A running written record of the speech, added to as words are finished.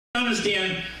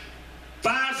understand,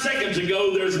 5 seconds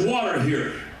ago there's water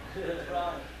here.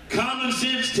 Common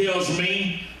sense tells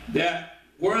me that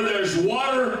where there's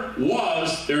water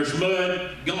there's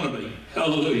mud gonna be.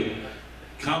 Hallelujah.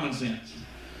 Common sense.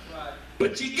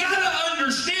 But you got to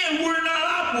understand we're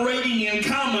not operating in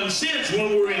common sense when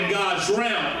we're in God's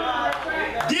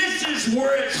realm. This is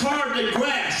where it's hard to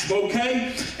grasp,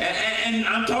 okay? And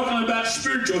I'm talking about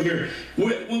spiritual here.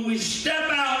 When we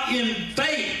step out in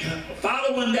faith,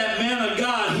 following that man of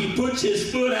God, he puts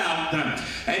his foot out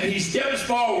and he steps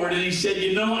forward and he said,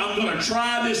 you know, I'm going to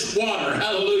try this water.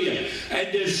 Hallelujah. And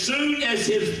as soon as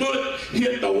his foot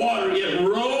hit the water, it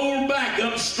rolled back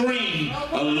upstream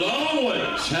a long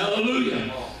ways.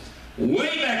 Hallelujah.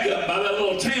 Way back up by that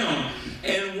little town.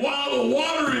 And while the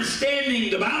water is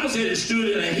standing, the Bible said it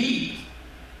stood in a heap.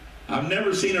 I've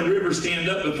never seen a river stand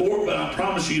up before, but I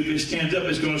promise you if it stands up,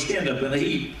 it's going to stand up in a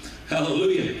heap.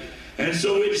 Hallelujah. And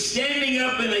so it's standing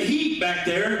up in a heap back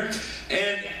there.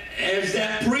 And as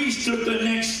that priest took the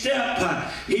next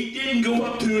step, he didn't go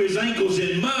up to his ankles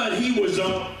in mud. He was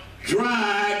on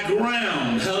dry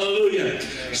ground. Hallelujah.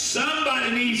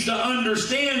 Somebody needs to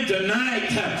understand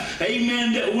tonight,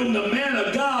 amen, that when the man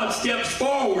of God steps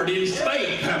forward in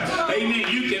faith,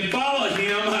 amen, you can follow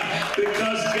him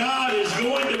because God is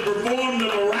going to perform the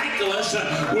miraculous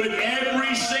with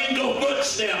every single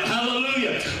footstep.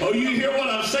 Hallelujah. Oh, you hear what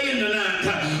I'm saying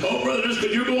tonight? Oh, Brother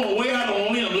Driscoll, you're going way out on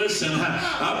a limb. Listen,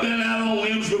 I've been out on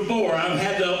limbs before. I've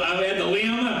had the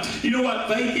limb. You know what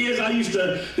faith is?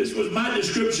 This was my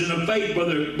description of faith,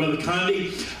 Brother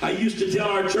Condi. I used to tell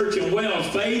our church in Wales,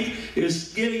 faith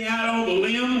is getting out on the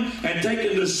limb and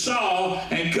taking the saw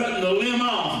and cutting the limb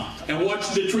off and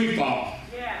watching the tree fall.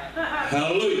 Yeah.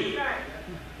 Hallelujah.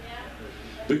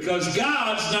 Because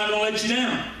God's not going to let you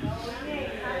down.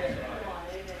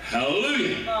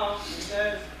 Hallelujah.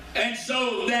 And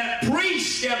so that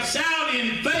priest steps out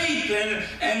in faith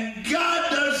and God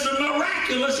does the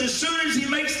miraculous as soon as he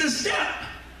makes the step.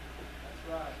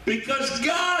 Because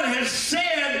God has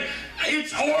said,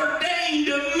 it's ordained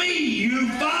of me. You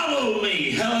follow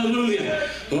me. Hallelujah.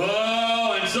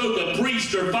 Oh, and so the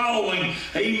priests are following,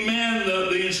 amen,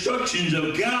 the instructions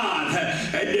of God.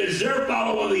 And as they're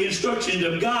following the instructions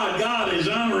of God, God is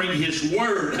honoring his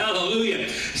word. Hallelujah.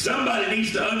 Somebody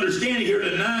needs to understand here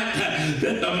tonight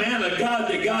that the man of God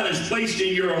that God has placed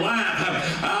in your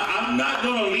life, I'm not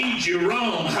going to lead you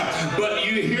wrong, but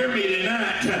you hear me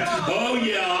tonight. Oh,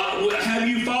 yeah. Have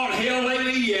you fought hell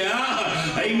lately?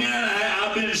 Yeah. Amen.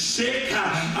 I've been sick.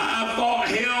 I fought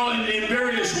hell in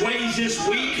various ways this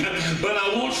week, but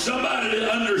I want somebody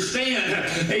to understand,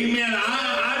 amen,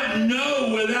 I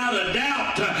know without a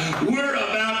doubt we're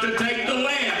about to take the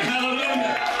land.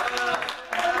 Hallelujah.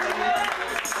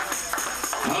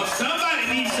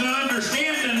 Somebody needs to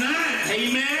understand tonight,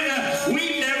 amen,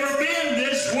 we've never been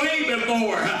this way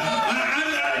before.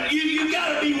 You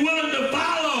got to be willing to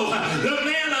follow the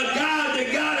man of God that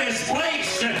God has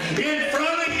placed in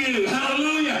front of you.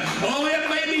 Hallelujah. Oh, it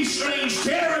may be strange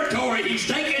territory he's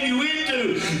taking you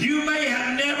into. You may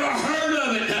have never heard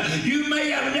of it. You may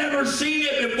have never seen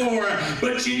it before.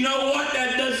 But you know what?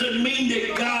 That doesn't mean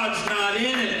that God's not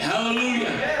in it. Hallelujah.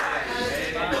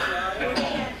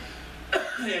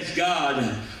 As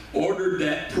God ordered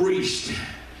that priest,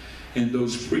 and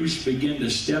those priests began to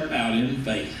step out in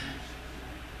faith,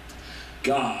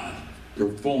 God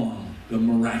performed the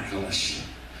miraculous.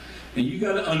 And you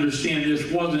got to understand, this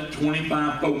wasn't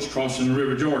 25 folks crossing the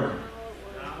River Jordan.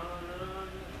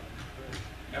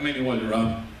 How many was it,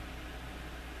 Rob?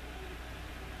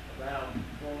 About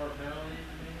 4 million.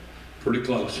 Pretty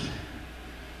close.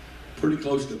 Pretty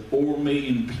close to 4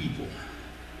 million people.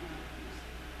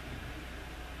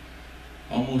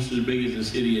 Almost as big as the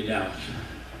city of Dallas.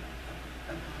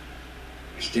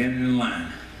 Standing in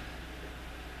line.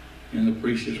 And the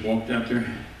priest just walked out there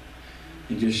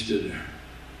and just stood there.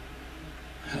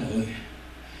 Hallelujah.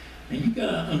 And you got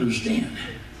to understand,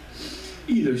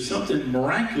 either something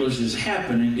miraculous is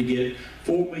happening to get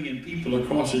 4 million people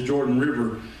across the Jordan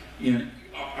River,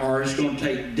 or it's going to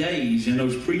take days, and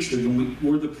those priests are going to be,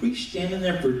 were the priests standing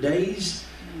there for days?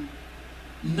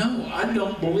 No, I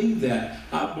don't believe that.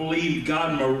 I believe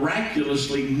God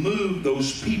miraculously moved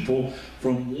those people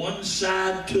from one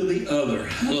side to the other.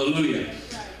 Hallelujah.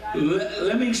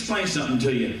 Let me explain something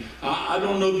to you. I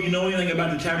don't know if you know anything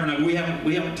about the tabernacle. We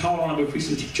haven't taught on it, but we're going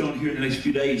to teach on here in the next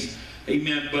few days.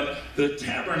 Amen. But the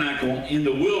tabernacle in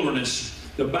the wilderness,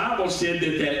 the Bible said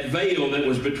that veil that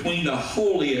was between the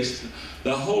holiest,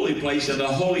 the holy place, and the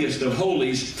holiest of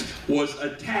holies was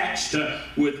attached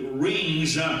with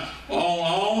rings on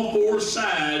all 4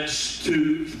 sides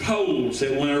to poles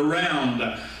that went around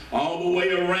all the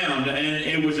way around, and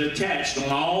it was attached on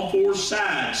all four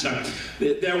sides.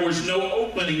 There was no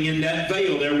opening in that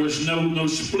veil. There was no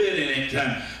split in it.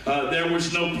 There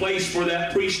was no place for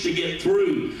that priest to get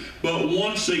through. But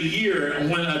once a year,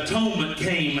 when atonement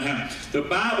came, the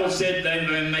Bible said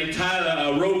they tied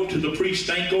a rope to the priest's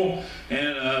ankle,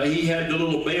 and he had the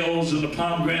little bells and the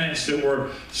pomegranates that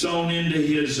were sewn into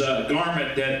his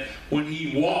garment, that when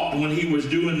he walked, when he was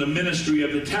doing the ministry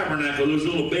of the tabernacle, those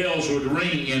little bells would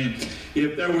ring. And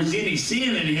if there was any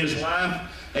sin in his life,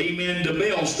 amen, the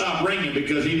bell stopped ringing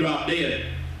because he dropped dead.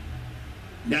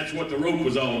 That's what the rope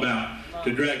was all about,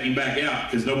 to drag him back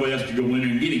out, because nobody else could go in there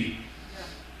and get him.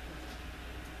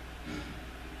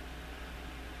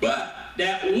 But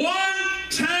that one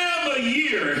time a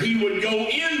year, he would go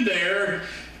in there,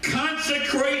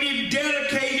 consecrated,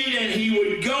 dedicated, and he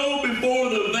would go before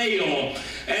the veil.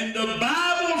 And the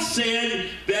Bible said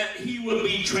that he would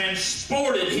be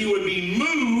transported, he would be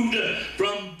moved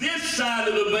from this side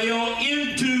of the veil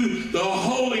into the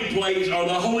holy place, or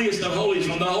the holiest of holies,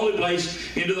 from the holy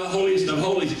place into the holiest of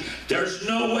holies. There's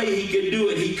no way he could do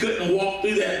it. He couldn't walk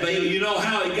through that veil. You know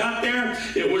how he got there?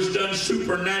 It was done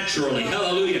supernaturally.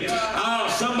 Hallelujah. Oh,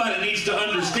 somebody needs to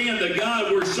understand the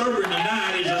God we're serving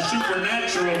tonight is a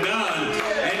supernatural God.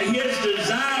 And his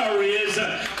desire is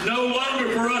no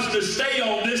longer for us to stay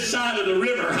on this side of the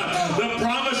river. The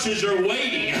promises are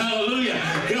waiting. Hallelujah.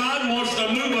 God wants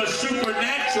to move us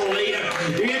supernaturally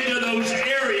into those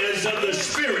areas of the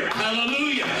Spirit.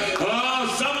 Hallelujah. Oh,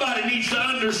 somebody needs to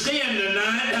understand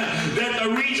tonight that the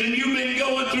reason you've been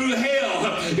going through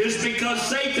hell is because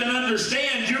Satan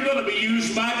understands you're going to be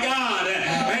used by God.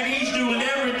 And he's doing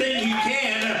everything he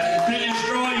can to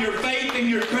destroy your faith and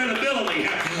your credibility.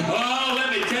 Oh, let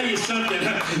me tell you something.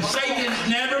 Satan's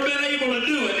never been able to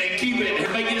do it and keep it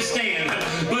and make it stand.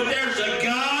 But there's a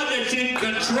God that's in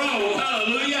control,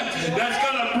 hallelujah, that's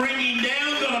going to bring him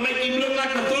down, going to make him look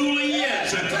like the fool he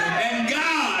is. And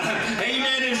God,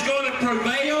 amen, is going to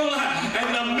prevail,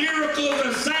 and the miracles,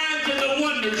 the signs, and the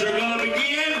wonders are going to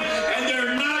begin, and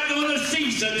they're not going to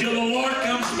cease until the Lord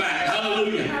comes back.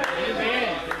 Hallelujah.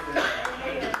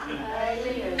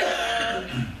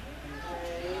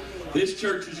 This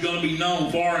church is going to be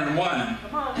known far and wide.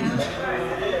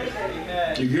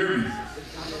 You hear me?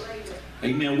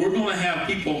 Amen. We're going to have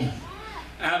people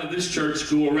out of this church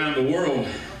go around the world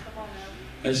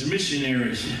as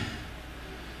missionaries.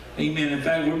 Amen. In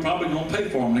fact, we're probably going to pay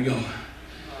for them to go.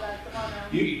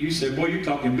 You say, boy, you're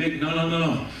talking big.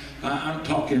 No. I'm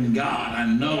talking God. I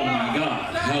know my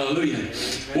God. Hallelujah.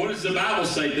 What does the Bible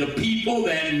say? The people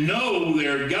that know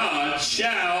their God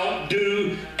shall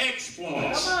do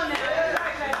exploits.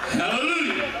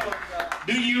 Hallelujah.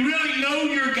 Do you really know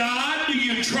your God? Do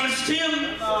you trust him?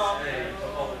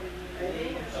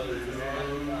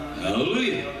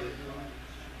 Hallelujah.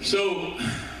 So,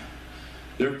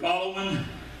 they're following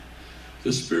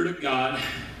the Spirit of God.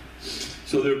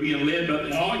 So they're being led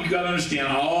by, you got to understand,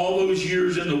 all those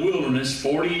years in the wilderness,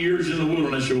 40 years in the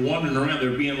wilderness, they're wandering around,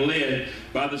 they're being led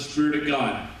by the Spirit of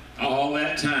God. All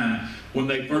that time. When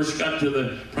they first got to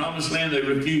the promised land, they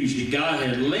refused it. God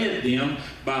had led them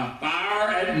by fire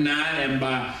at night and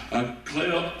by a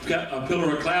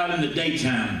pillar of cloud in the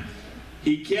daytime.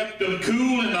 He kept them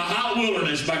cool in the hot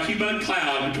wilderness by keeping a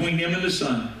cloud between them and the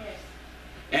sun.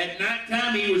 At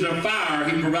nighttime, he was a fire.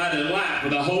 He provided light for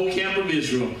the whole camp of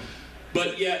Israel.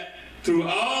 But yet, through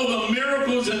all the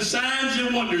miracles and signs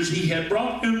and wonders, he had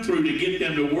brought them through to get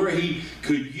them to where he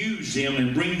could use them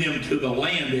and bring them to the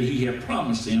land that he had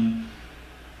promised them.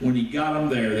 When he got them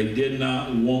there, they did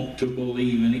not want to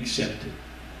believe and accept it.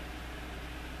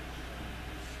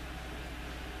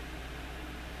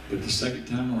 But the second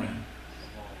time around,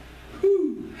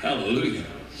 whew, hallelujah.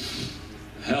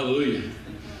 Hallelujah.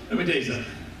 Let me tell you something.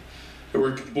 There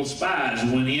were a couple spies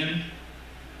who went in,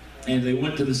 and they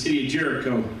went to the city of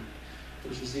Jericho. It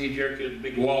was the city of Jericho, a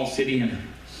big walled city, and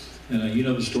you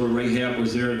know the story. Rahab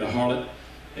was there, the harlot,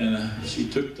 and she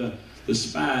took the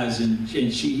spies, and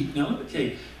she. Now let me tell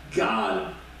you,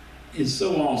 God is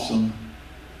so awesome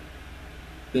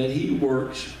that he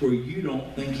works where you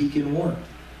don't think he can work.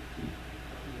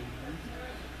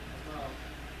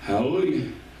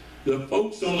 Hallelujah. The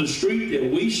folks on the street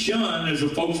that we shun is the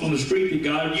folks on the street that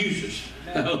God uses.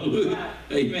 Hallelujah.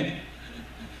 Amen.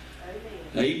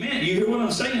 Amen. You hear what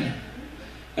I'm saying?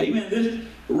 Amen. This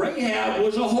Rahab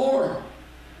was a whore.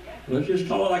 Let's just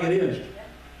call it like it is.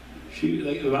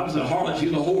 The Bible said harlot,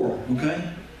 she's a whore.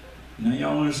 Okay? Now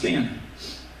y'all understand.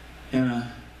 And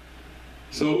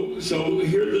so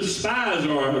here the spies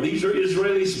are. These are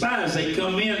Israeli spies. They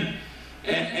come in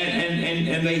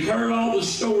And they heard all the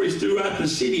stories throughout the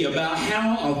city about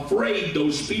how afraid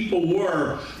those people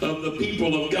were of the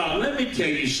people of God. Let me tell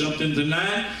you something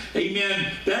tonight.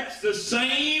 Amen. That's the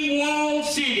same walled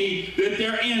city that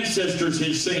their ancestors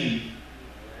had seen.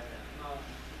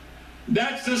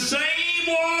 That's the same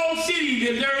walled city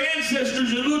that their ancestors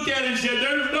had looked at and said,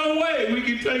 there's no way we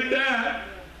can take that.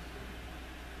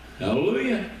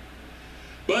 Hallelujah.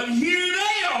 But here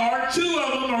they are, two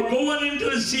of them are going into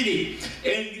the city.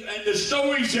 And the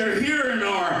stories they're hearing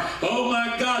are, oh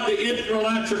my God, the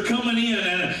Israelites are coming in.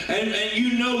 And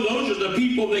you know those are the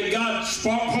people that God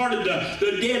parted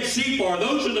the Dead Sea for.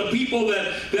 Those are the people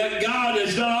that God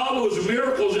has done all those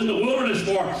miracles in the wilderness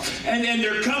for. And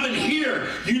they're coming here.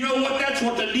 You know what? That's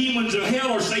what the demons of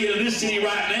hell are saying in this city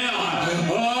right now.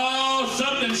 Oh,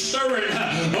 something's stirring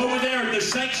over there at the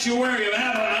sanctuary of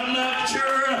Abilene. I'm not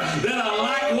sure that I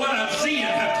like what I'm seeing,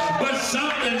 but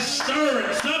something's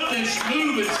stirring, something's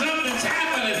moving, something's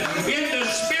happening in the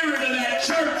spirit of that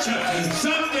church.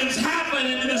 Something's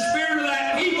happening in the spirit of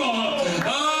that people.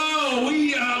 Oh,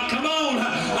 come on.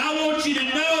 I want you to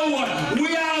know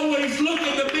we always look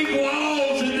at the big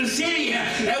walls in the city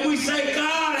and we say,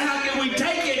 God, how can we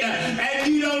take it?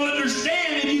 And you don't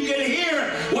understand and you can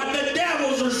hear what the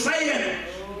devils are saying.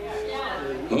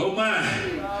 Oh my.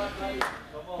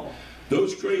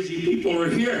 Those crazy people are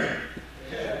here.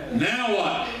 Now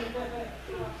what?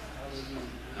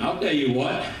 I'll tell you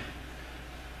what.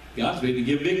 God's going to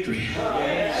give victory.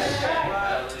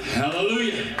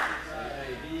 Hallelujah.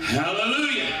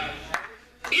 Hallelujah.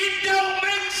 It don't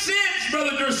make sense,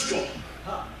 Brother Driscoll.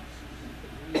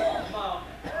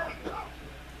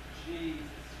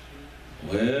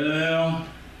 Well,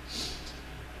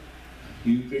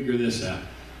 you figure this out.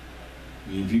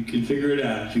 If you can figure it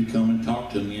out, you come and talk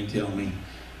to me and tell me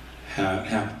how it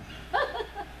happened.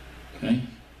 Okay?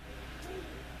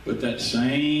 But that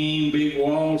same big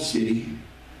walled city,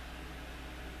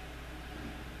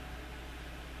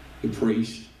 the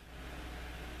priest,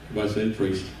 everybody say the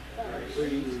priest,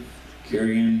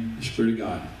 carrying the Spirit of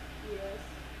God,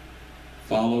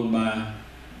 followed by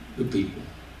the people,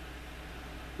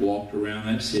 walked around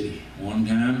that city one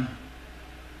time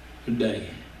a day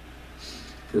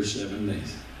for 7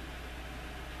 days.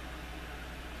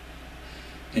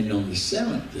 And on the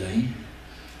seventh day,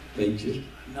 they just,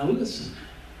 now listen,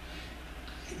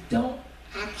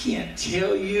 I can't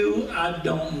tell you, I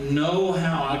don't know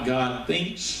how God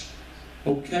thinks,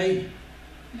 okay?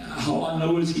 All I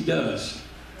know is He does.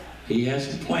 He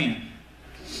has a plan.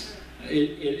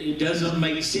 It doesn't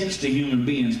make sense to human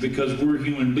beings because we're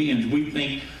human beings. We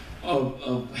think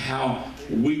of how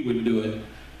we would do it.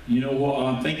 You know what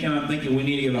I'm thinking? I'm thinking we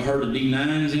need to get a herd of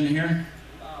D9s in here.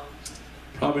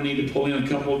 Probably need to pull in a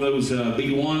couple of those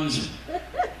B1s.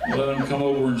 Let them come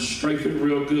over and strafe it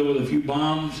real good with a few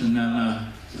bombs, and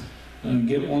then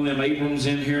get one of them Abrams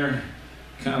in here,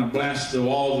 kind of blast the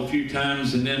walls a few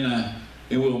times, and then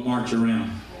we'll march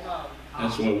around.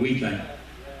 That's what we think.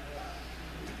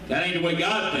 That ain't the way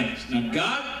God thinks. Now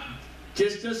God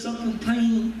just does something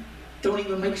plain don't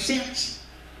even make sense.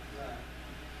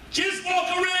 Just walk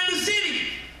around the city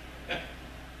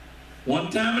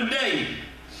one time a day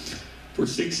for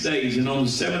 6 days, and on the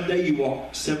seventh day you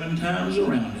walk 7 times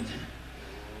around it.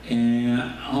 And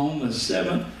on the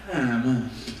 7th time,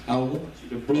 I want you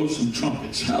to blow some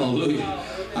trumpets. Hallelujah.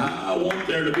 I want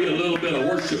there to be a little bit of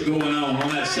worship going on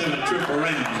that 7th trip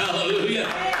around. Hallelujah.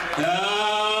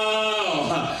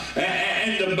 Oh,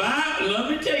 and the Bible,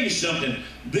 let me tell you something.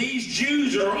 These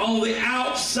Jews are on the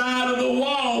outside of the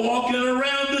wall walking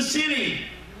around the city.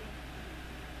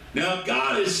 Now,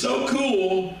 God is so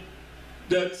cool,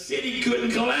 the city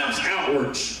couldn't collapse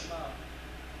outwards.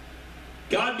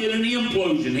 God did an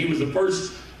implosion. He was the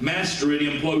first master at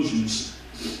implosions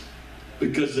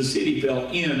because the city fell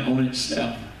in on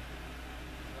itself.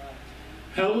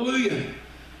 Hallelujah.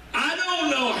 I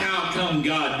don't know how come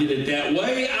God did it that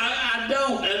way. I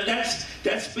don't.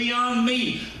 That's beyond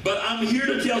me. But I'm here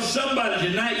to tell somebody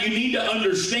tonight, you need to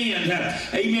understand,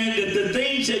 amen, that the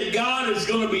things that God is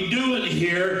going to be doing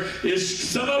here is,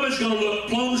 some of it's going to look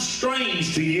plumb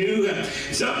strange to you.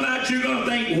 Some nights you're going to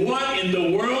think, what in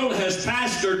the world has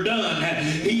Pastor done?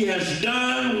 He has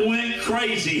went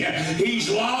crazy. He's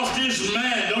lost his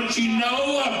mind. Don't you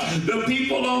know the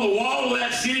people on the wall of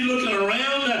that city looking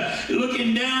around,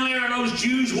 looking down there, and those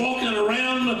Jews walking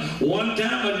around one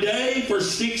time a day for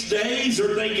 6 days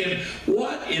are thinking,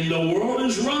 what in the world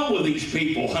is wrong with these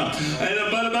people?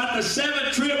 But about the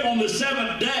 7th trip on the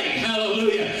 7th day,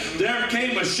 hallelujah, there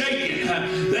came a shaking.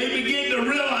 They begin to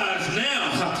realize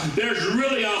now there's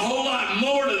really a whole lot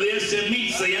more to this than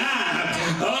meets the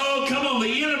eye. Oh, come on.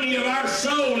 The enemy of our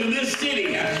soul in this city,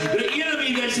 the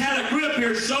enemy that's had a grip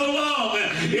here so long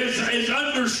is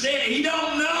understanding. He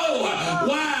don't know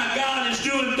why God is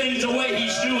doing things the way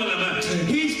He's doing them.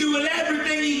 He's doing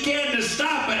everything He can to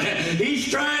stop it. He's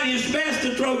trying His best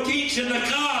to throw kinks in the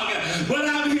cog. But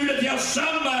I'm here to tell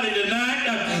somebody tonight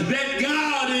that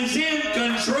God is in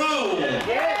control.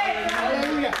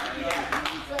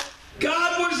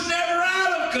 God was never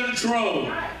out of control.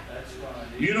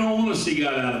 You don't want to see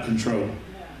God out of control.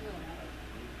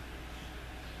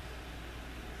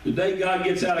 The day God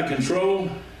gets out of control,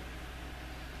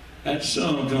 that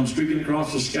sun will come streaking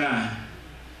across the sky.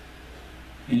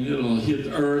 And it'll hit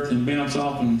the earth and bounce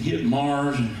off and hit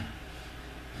Mars. And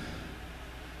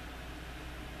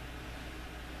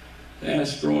the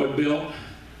asteroid belt,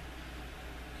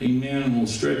 amen, will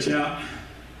stretch out,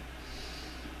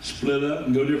 split up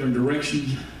and go different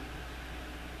directions.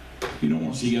 You don't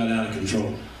want to see God out of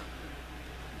control.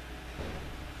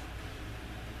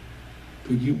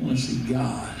 But you want to see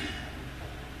God,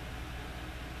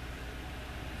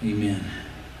 amen,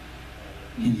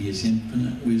 in His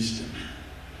infinite wisdom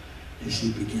as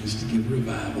He begins to give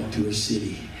revival to a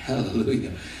city,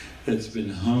 hallelujah, that's been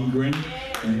hungering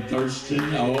and thirsting.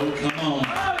 Oh, come on.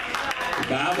 The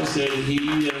Bible said, he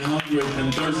that hungereth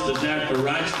and thirsteth after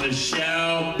righteousness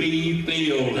shall be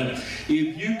filled.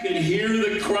 If you could hear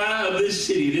the cry of this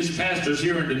city, this pastor's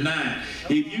hearing tonight,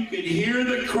 if you could hear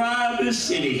the cry of this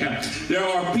city, there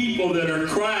are people that are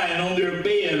crying on their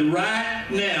bed right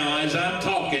now as I'm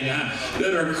talking,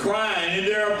 that are crying in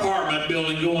their apartment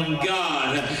building going,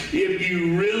 God, if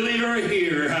you really are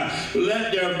here,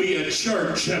 let there be a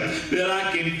church that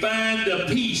I can find the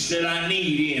peace that I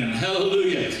need in.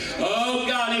 Hallelujah. Oh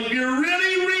God, if you're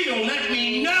really real, let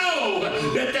me know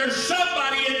that there's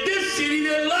somebody in this city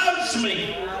that loves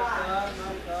me.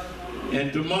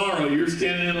 And tomorrow you're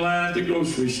standing in line at the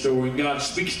grocery store and God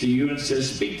speaks to you and says,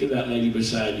 speak to that lady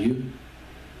beside you.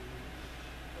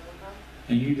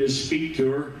 And you just speak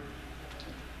to her,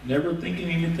 never thinking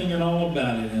anything at all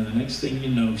about it. And the next thing you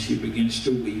know, she begins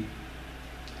to weep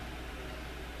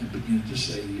and begins to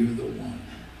say, you're the one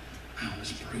I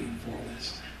was praying for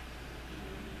last night.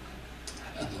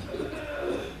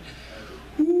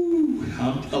 Ooh,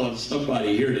 I'm telling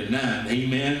somebody here tonight,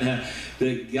 amen,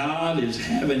 that God is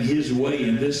having His way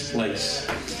in this place.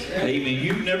 Amen.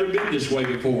 You've never been this way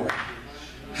before.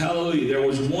 Hallelujah. There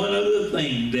was one other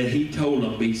thing that He told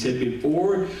them. He said,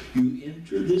 before you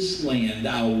enter this land,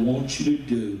 I want you to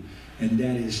do, and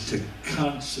that is to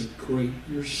consecrate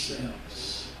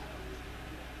yourselves.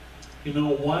 You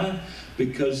know why?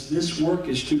 Because this work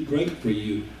is too great for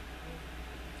you.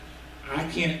 I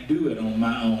can't do it on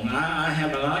my own. I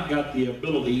have not got the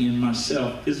ability in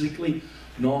myself, physically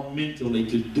nor mentally,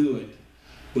 to do it.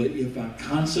 But if I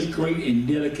consecrate and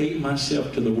dedicate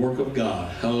myself to the work of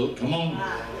God, hello, come on.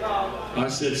 I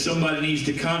said somebody needs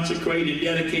to consecrate and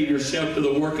dedicate yourself to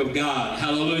the work of God.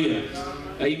 Hallelujah.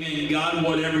 Amen. God,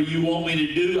 whatever you want me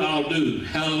to do, I'll do.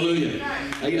 Hallelujah.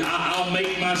 I'll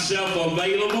make myself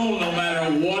available no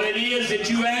matter what it is that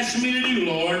you ask me to do,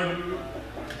 Lord.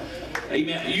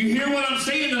 Amen. You hear what I'm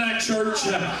saying tonight, church?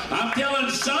 I'm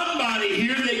telling somebody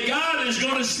here that God is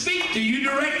going to speak to you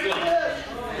directly.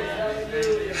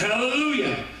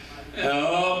 Hallelujah.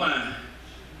 Oh, my.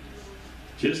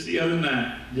 Just the other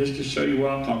night, just to show you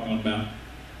what I'm talking about,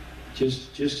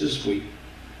 just this week,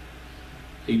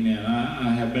 amen, I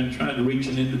have been trying to reach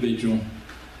an individual.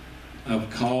 I've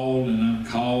called and I've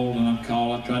called and I've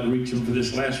called. I tried to reach him for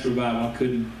this last revival. I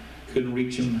couldn't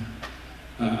reach him.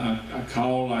 I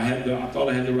called. I thought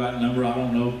I had the right number. I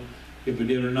don't know if I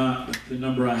did or not, but the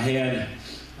number I had,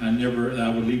 I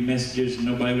would leave messages and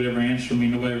nobody would ever answer me.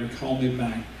 Nobody would call me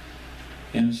back.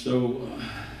 And so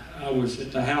I was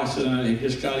at the house and I had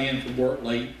just got in from work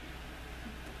late.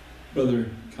 Brother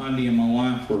Condi and my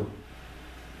wife were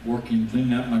working,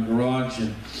 cleaning out my garage,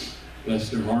 and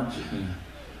bless their hearts.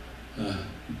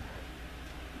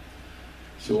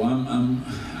 So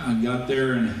I got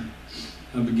there and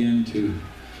I began to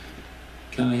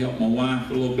kind of help my wife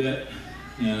a little bit,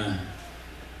 and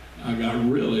I got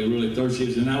really, really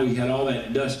thirsty. And now we had all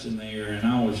that dust in the air, and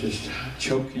I was just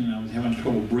choking. I was having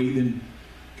trouble breathing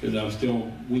because I was still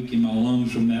weak in my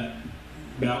lungs from that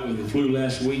bout with the flu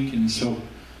last week. And so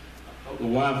the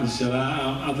wife said,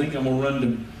 I think I'm going to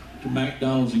run to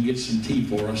McDonald's and get some tea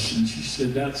for us. And she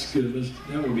said, that's good.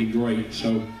 That would be great.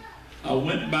 So I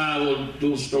went by a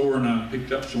little store and I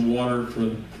picked up some water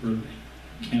for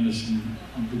Candace and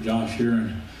Uncle Josh here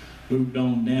and moved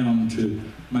on down to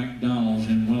McDonald's.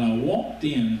 And when I walked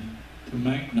in to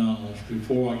McDonald's,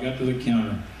 before I got to the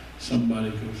counter, somebody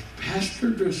goes, Pastor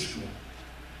Driscoll.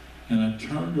 And I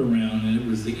turned around, and it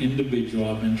was the individual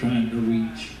I've been trying to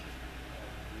reach.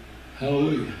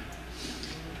 Hallelujah.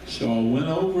 So I went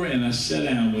over and I sat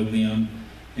down with them,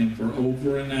 and for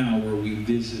over an hour we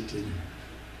visited.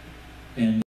 And